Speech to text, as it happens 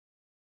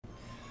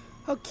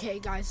Okay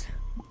guys,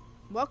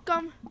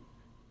 welcome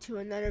to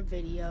another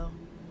video.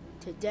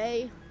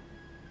 Today,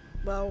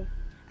 well,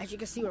 as you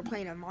can see, we're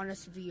playing Among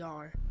Us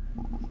VR.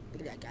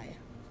 Look at that guy.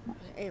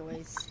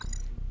 Anyways,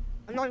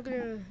 I'm not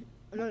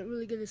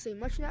really gonna say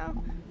much now,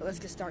 but let's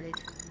get started.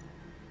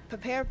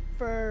 Prepare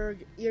for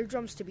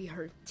eardrums to be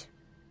hurt.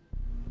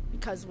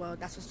 Because, well,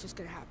 that's what's just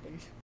gonna happen.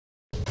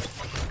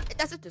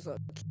 That's what this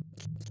looks.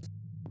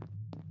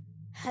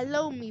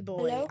 Hello, me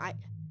boy. Hello?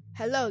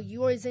 Hello,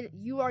 you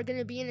are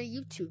gonna be in a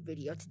YouTube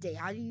video today.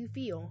 How do you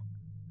feel?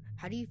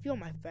 How do you feel,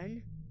 my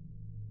friend?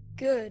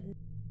 Good.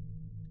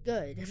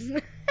 Good.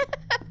 This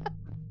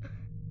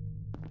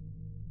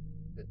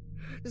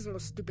is the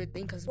most stupid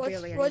thing because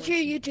barely. What's your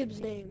YouTube's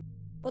name?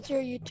 What's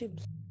your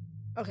YouTube's?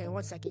 Okay,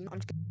 1 second. I'm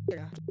just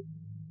gonna.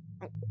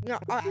 No,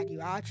 I'll add you.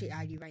 I'll actually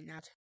add you right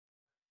now.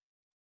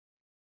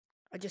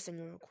 I just sent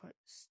you a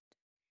request.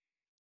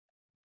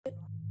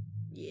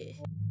 Yeah.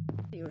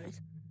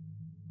 Anyways.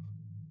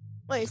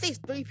 Wait, it says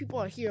 3 people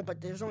are here,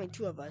 but there's only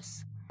 2 of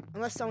us.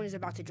 Unless someone is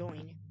about to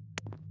join.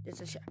 There's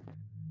a shot.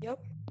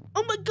 Yep.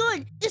 Oh my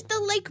god! It's the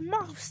Lake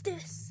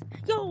Monsters!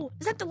 Yo!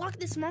 Is that the Loch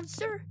Ness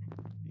Monster?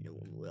 No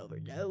one will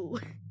ever know.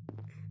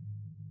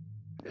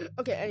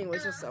 Okay,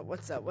 anyways, what's up?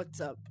 What's up?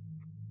 What's up?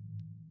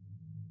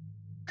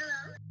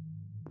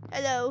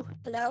 Hello.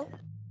 Hello?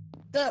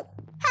 What's up?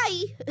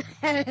 Hi!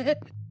 Hey,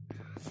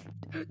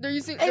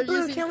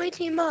 Blue, can we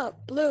team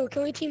up? Blue,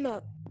 can we team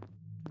up?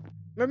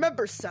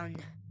 Remember, son,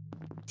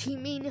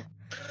 teaming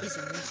is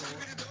illegal.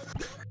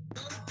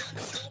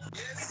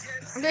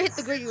 I'm gonna hit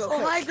the green real quick.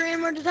 Oh, hi,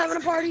 Green, we're just having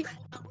a party.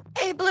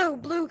 Hey,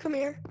 Blue, come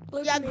here.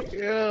 Blue, Yeah, come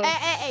here.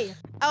 hey.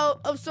 Oh,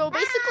 so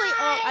basically,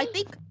 I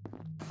think,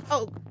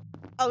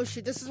 oh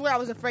shit, this is what I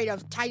was afraid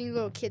of. Tiny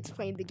little kids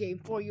playing the game,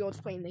 4-year-olds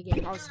playing the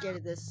game. I was scared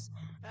of this.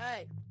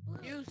 Hey,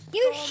 you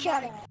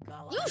shut up.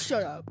 You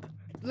shut up,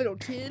 little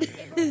kid.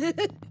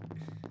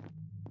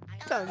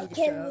 Telling me to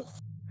shut up.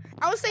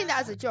 I was saying that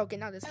as a joke, and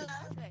not this kid.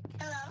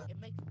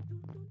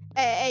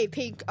 Hey,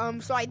 Pink.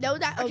 So I know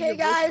that your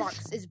voice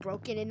box is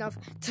broken enough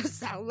to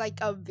sound like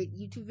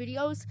YouTube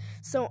videos.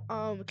 So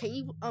can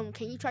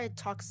you try to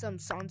talk some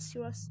songs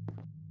to us?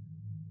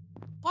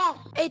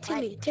 Hey,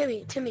 Timmy.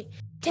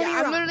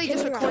 Yeah, I'm literally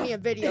just recording a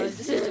video. And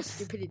this is just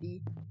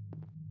stupidity.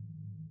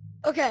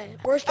 Okay,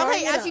 we're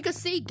starting. Okay, as you can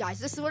see, guys,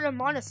 this is what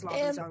Among Us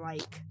lobbies are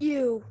like.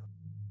 You.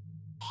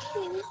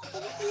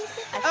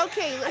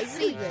 Okay, let's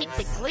see this.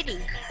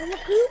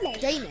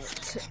 Dang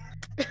it.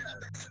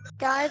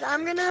 Guys,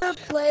 I'm gonna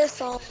play a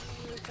song.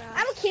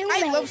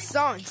 I love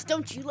songs.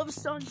 Don't you love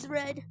songs,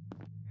 Red?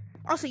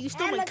 Also, you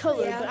stole my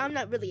color, but I'm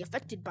not really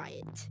affected by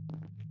it.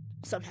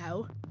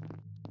 Somehow.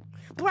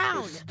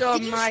 Brown!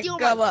 Did you steal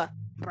my...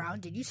 Brown,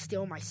 did you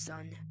steal my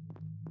son?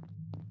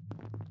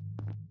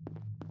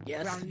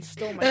 Yes. Brown, you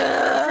stole my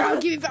son. Brown,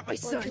 give me back my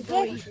son,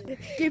 boy.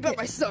 Give me back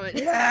my son.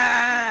 You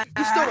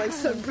stole my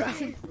son,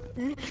 Brown.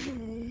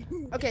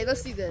 Okay,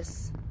 let's see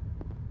this.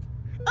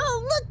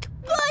 Oh, look!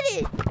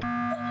 Button!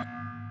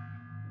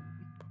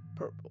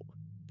 Purple.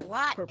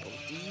 What? Purple,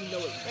 do you know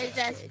what Is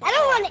that? I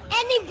don't want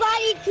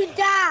anybody to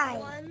die.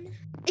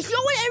 If you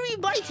don't want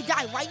everybody to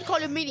die, why you call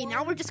it a meeting?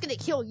 Now we're just gonna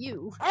kill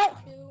you. I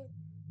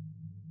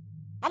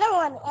don't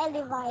want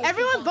anybody.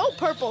 Everyone vote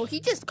purple.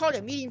 He just called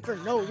a meeting for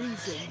no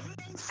reason.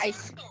 I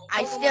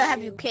still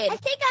have your kid. I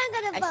think I'm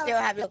gonna vote. I still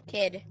have your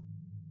kid.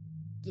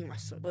 Give my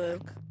son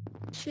back.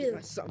 Give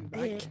my son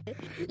back.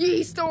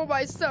 He stole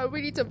my son. We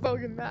need to vote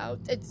him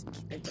out. It's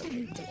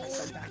okay. Take my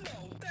son back.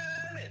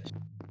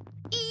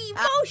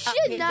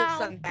 Emotion now.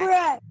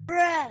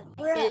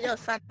 Get your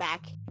son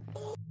back.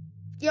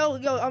 Yo,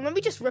 let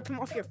me just rip him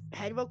off your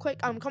head real quick.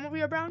 Come over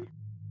here, Brown.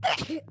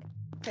 Okay,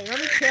 let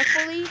me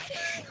carefully.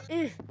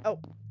 Oh,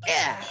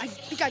 yeah. I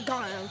think I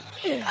got him.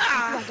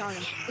 I got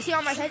him. Is he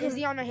on my head? Is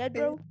he on my head,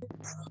 bro?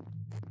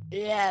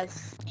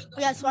 Yes.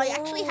 Yeah, so I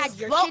actually had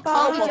your kid,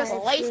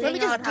 so let me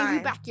just give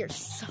you back your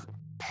son.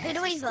 Who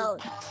do we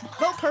vote?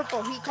 Vote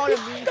purple. He called a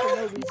meeting for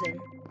no reason.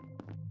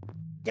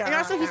 And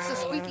also, he's the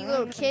squeaky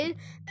little kid,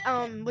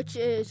 which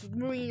is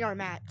ruining our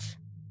match.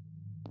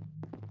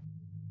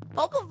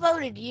 Purple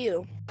voted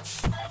you.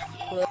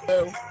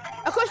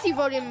 Of course he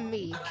voted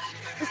me.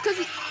 It's because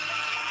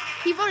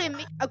he voted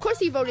me. Of course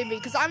he voted me,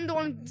 because I'm the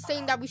one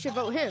saying that we should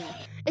vote him.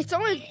 If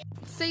someone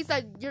says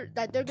that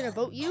they're gonna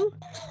vote you,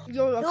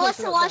 you're of Who course wants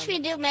to vote watch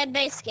them. me do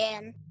med-based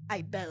scan?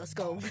 I bet. Let's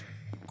go.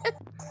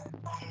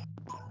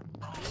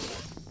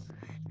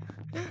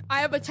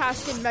 I have a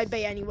task in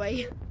medbay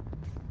anyway.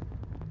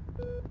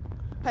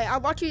 Hey,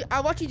 I'll watch you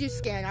do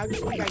scan. I'll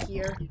just be right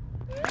here.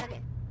 Okay.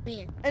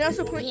 Me. And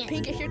also,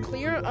 Pink, if you're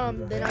clear,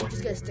 then I'm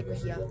just gonna stick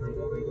with you.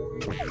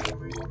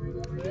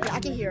 Yeah, I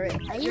can hear it.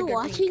 Are you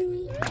watching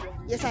me?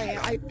 Yes, I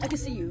am. I can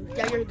see you.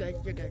 Yeah, you're good.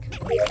 You're good.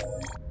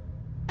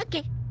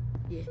 Okay.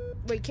 Yeah.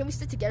 Wait, can we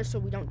stick together so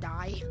we don't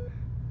die?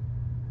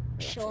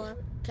 Sure.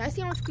 Can I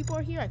see how much people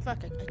are here? If I'm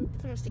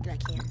thinking I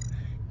can.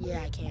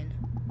 Yeah, I can.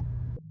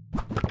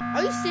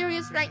 Are you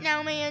serious right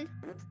now, man?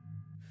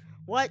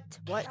 What?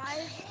 Yeah.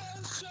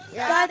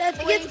 Guys, I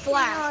think it's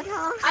black.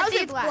 I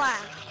think it's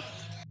black.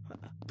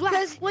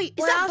 Black. Wait, is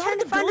when that I was trying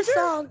to Bob the find a Builder?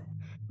 song.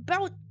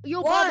 Bob,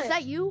 yo, What? Bob, is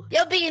that you?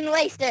 You're being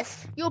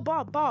racist. Yo,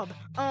 Bob, do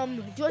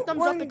a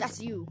thumbs up if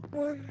that's you.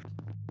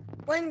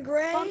 When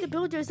Gray Bob the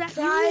Builder, is that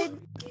tried,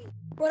 you?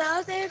 when I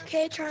was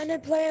AFK trying to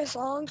play a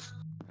song,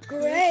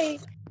 Gray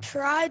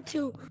tried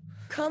to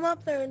come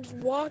up there and just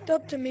walked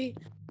up to me,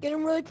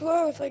 getting really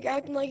close, like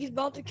acting like he's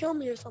about to kill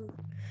me or something.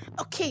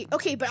 Okay,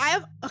 but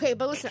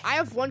listen, I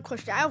have one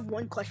question. I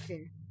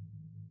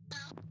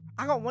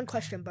got one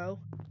question, bro.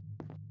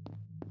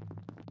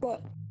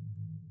 What?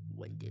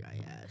 When did I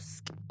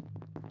ask?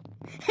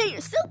 Hey,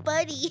 you're so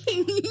funny.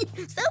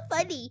 So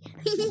funny.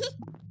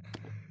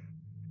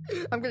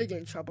 I'm gonna get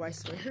in trouble, I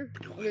swear.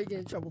 I'm gonna get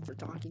in trouble for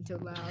talking too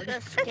loud.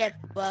 Just skip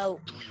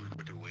vote.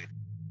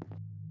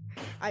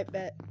 I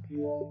bet.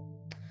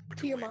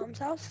 To your mom's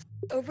house?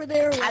 Over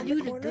there I around do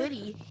the the corner?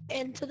 goodie.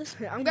 And to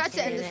the I'm glad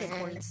to end this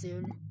recording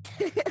soon.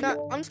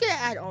 No, I'm just gonna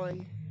add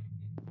Ollie.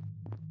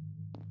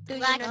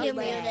 Black you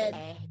muted.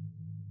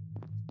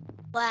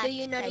 Black. Do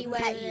you know you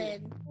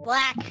muted?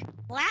 Black.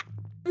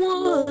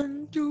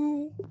 1,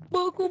 2,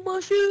 buckle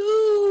my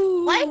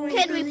shoes. Why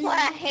can we put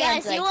our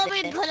hands Guys, you like want me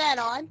to this? put that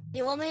on?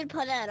 You want me to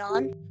put that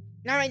on?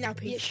 Not right now, Yeah,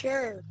 Pete.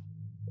 sure.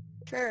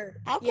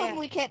 How come Yeah.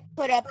 we can't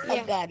put up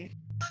Yeah. a gun?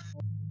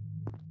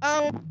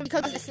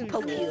 Because it's in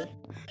Poke you.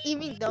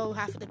 even though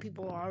half of the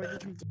people are already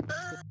condemned.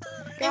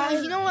 Guys,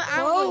 Anyways, you know what? I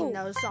don't really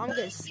go. know, so I'm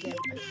gonna skip.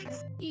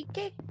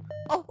 Okay.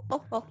 Oh.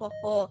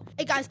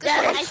 Hey guys,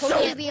 Yeah, I'm I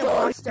totally saw the it.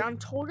 imposter. I'm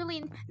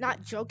totally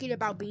not joking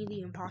about being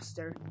the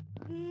imposter.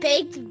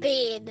 Baked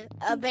bean.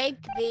 A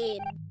baked bean.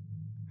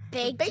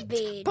 Baked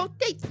bean.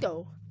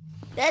 Potato.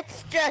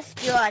 That's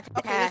just your Okay,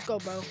 let's task. go,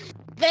 bro.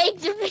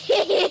 Baked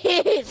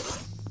bean.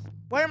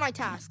 What are my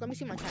tasks? Let me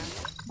see my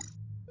tasks.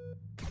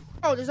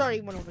 Oh, there's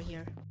already one over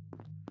here.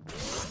 We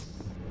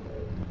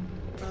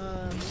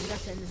got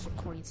to end this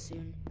recording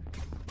soon.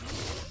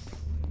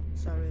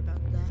 Sorry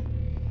about that.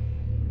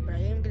 But I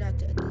am gonna have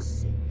to end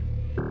this soon.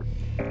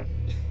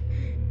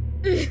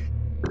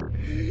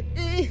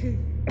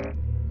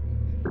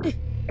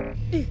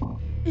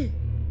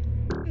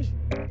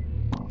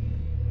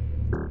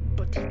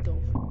 Potato.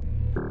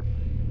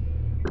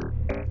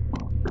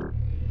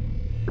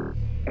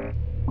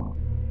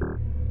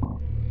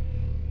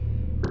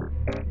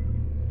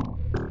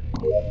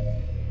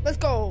 Let's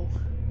go.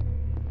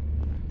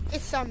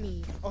 It's on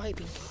me. Oh, hey,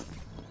 Pink.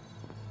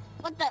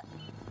 What the?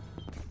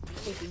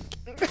 Hey,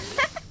 Pink.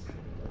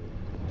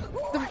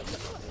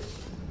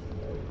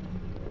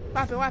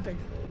 What happened?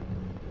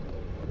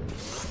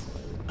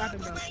 Bro?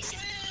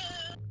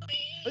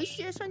 Are you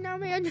serious right now,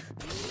 man?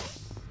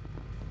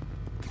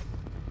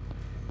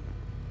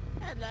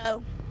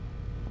 Hello.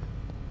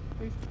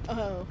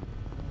 Oh.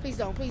 Please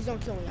don't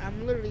kill me.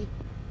 I'm literally...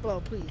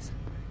 Bro, please.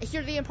 If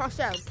you're the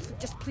imposter,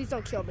 just please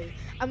don't kill me.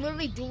 I'm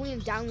literally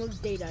doing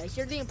download data. If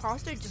you're the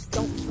imposter, just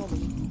don't kill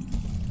me.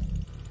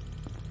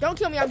 Don't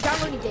kill me, I'm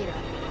downloading data.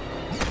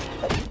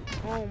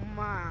 Oh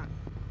my.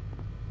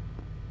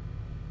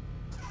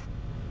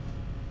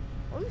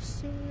 Are you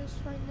serious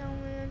right now,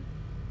 man?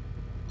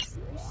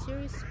 Are you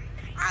serious?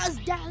 I was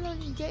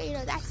downloading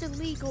data. That's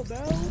illegal,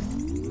 bro.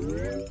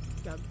 You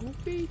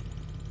goofy.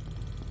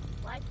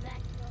 Why's that?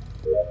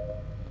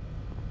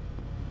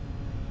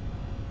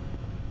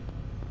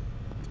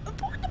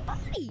 Abort the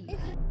body.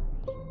 Thank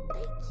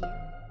you.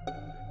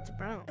 It's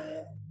brown.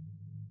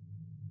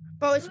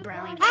 Bro, it's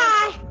brown.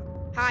 Hi.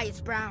 Hi,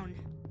 it's brown.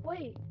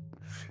 Wait.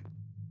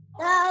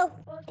 No.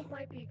 This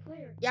might be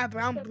clear. Yeah,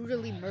 Brown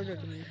brutally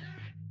murdered me.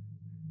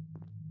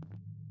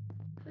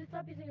 Please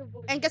stop using your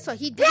voice. And guess what?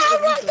 He did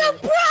it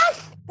illegally.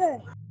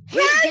 He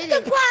did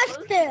it.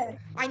 Imposter.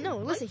 I know.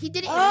 Listen, he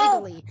did it Oh.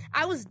 illegally.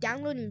 I was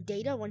downloading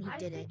data when he I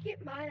did it. think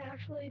it might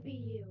actually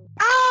be you.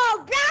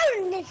 Oh,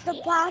 Brown is the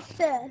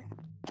imposter.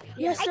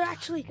 Yes, they're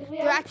actually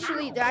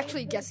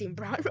guessing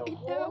Brown right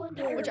now,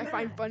 which I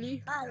find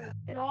funny.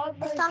 And all of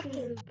Let's my talk shoes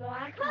to- is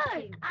black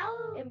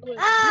and blue.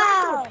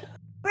 Oh,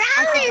 Brown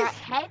I is forgot-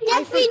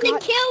 definitely the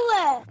forgot-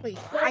 killer. Wait,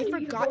 I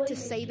forgot to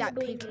say that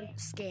Pink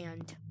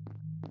scanned.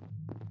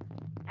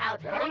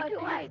 That's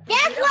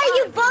what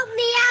you vote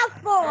me out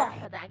for.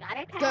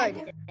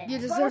 Good. You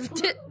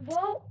deserved it.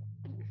 Vote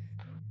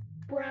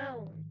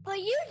Brown. But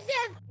you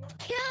just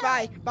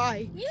killed.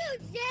 Bye. You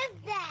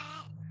did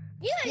that.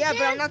 You Yeah, did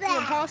but I'm not the that.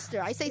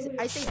 imposter. I say.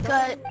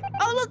 Good.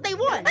 Oh, look, they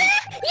won.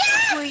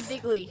 Yes.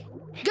 Diggly.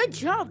 Good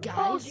job,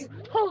 Told guys.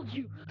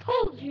 you.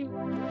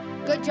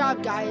 Good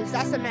job, guys.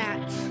 That's a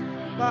match.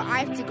 But I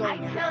have to go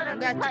now. I'm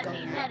gonna have to go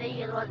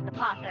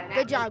now.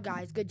 Good job,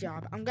 guys. Good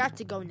job. I'm gonna have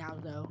to go now,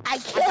 though. I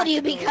killed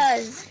you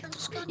because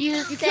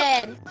you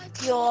said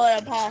you're an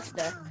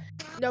imposter.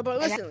 No,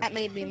 but And listen. that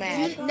made me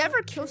mad. You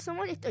never kill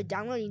someone if they're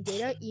downloading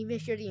data, even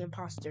if you're the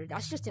imposter.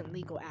 That's just an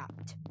illegal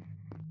act.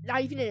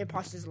 Not even an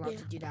imposter is allowed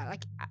to do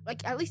that.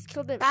 Like at least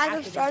kill them Guys, I'm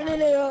after they're starting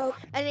down. it up.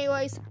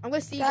 Anyways, I'm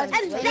gonna see you guys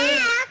Guys, I'm later.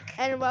 back.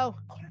 And well,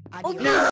 Oh, adios. no.